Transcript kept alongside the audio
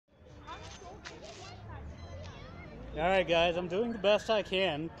Alright guys, I'm doing the best I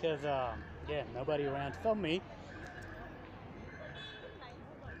can because, again, nobody around to film me.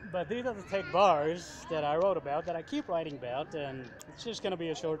 But these are the tech bars that I wrote about, that I keep writing about, and it's just going to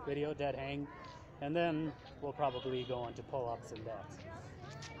be a short video, dead hang, and then we'll probably go on to pull-ups and that.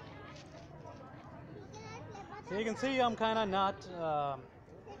 So you can see I'm kind of not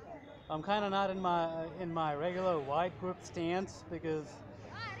in my regular wide grip stance because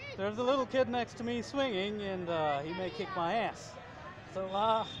there's a little kid next to me swinging, and he may kick my ass.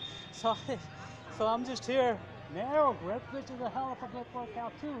 So so so I'm just here narrow grip, which is a hell of a grip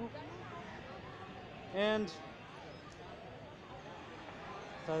workout too. And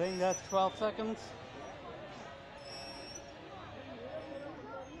so I think that's 12 seconds.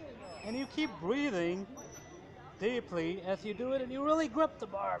 And you keep breathing deeply as you do it, and you really grip the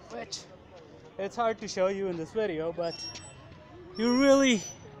bar, which it's hard to show you in this video, but you really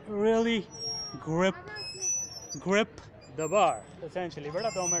grip the bar essentially.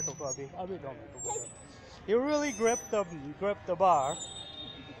 You really grip the bar,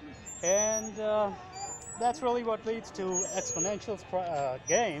 and that's really what leads to exponential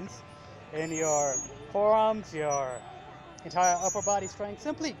gains in your forearms, your entire upper body strength.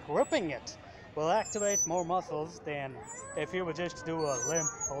 Simply gripping it will activate more muscles than if you would just do a limp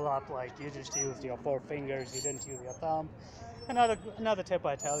pull-up, like you just used your 4 fingers, you didn't use your thumb. Another tip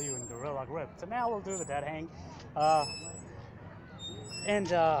I tell you in gorilla grip. So now we'll do the dead hang. I'm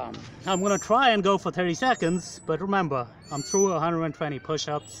gonna try and go for 30 seconds, but remember, I'm through 120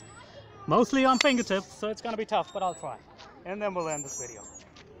 push-ups, mostly on fingertips, so it's gonna be tough, but I'll try. And then we'll end this video.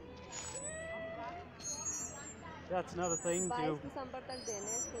 That's another thing,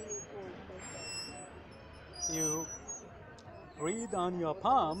 you breathe on your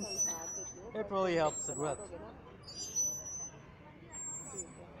palms. It really helps the grip.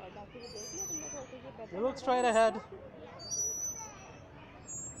 You look straight ahead.